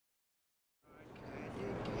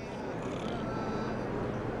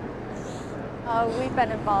We've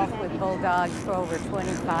been involved with bulldogs for over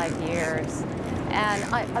 25 years, and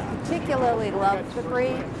I particularly love the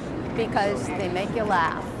breed because they make you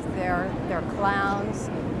laugh. They're clowns.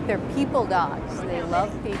 They're people dogs. They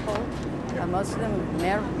love people. Most of them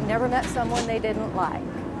never met someone they didn't like.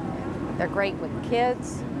 They're great with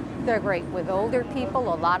kids. They're great with older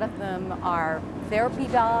people. A lot of them are therapy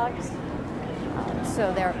dogs.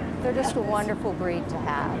 So they're just a wonderful breed to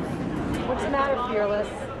have. What's the matter, Fearless?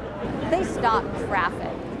 They stop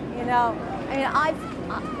traffic. You know, I mean,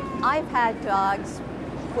 I've had dogs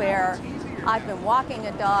where I've been walking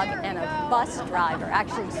a dog and a bus driver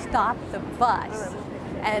actually stopped the bus,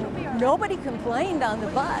 and nobody complained on the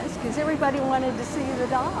bus because everybody wanted to see the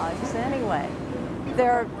dogs anyway.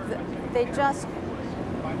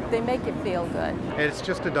 They make you feel good. It's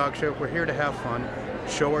just a dog show. We're here to have fun,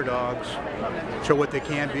 show our dogs, show what they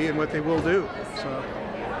can be and what they will do. So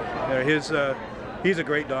he's a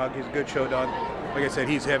great dog. He's a good show dog. Like I said,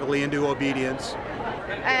 he's heavily into obedience.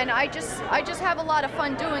 And I just have a lot of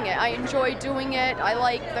fun doing it. I enjoy doing it. I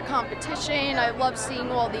like the competition. I love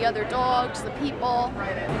seeing all the other dogs, the people.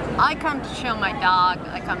 I come to show my dog.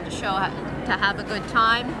 I come to have a good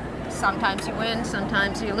time. Sometimes you win,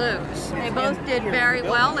 sometimes you lose. They both did very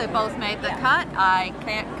well. They both made the cut. I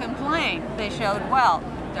can't complain. They showed well.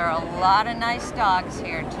 There are a lot of nice dogs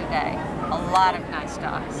here today. A lot of nice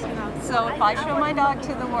dogs. So if I show my dog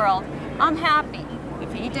to the world, I'm happy.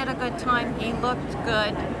 If he did a good time, he looked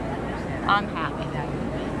good, I'm happy.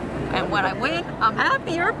 And when I win, I'm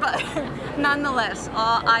happier, but nonetheless,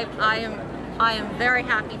 I am very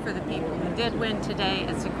happy for the people who did win today.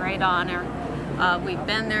 It's a great honor. We've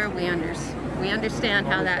been there, we understand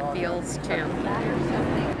how that feels too.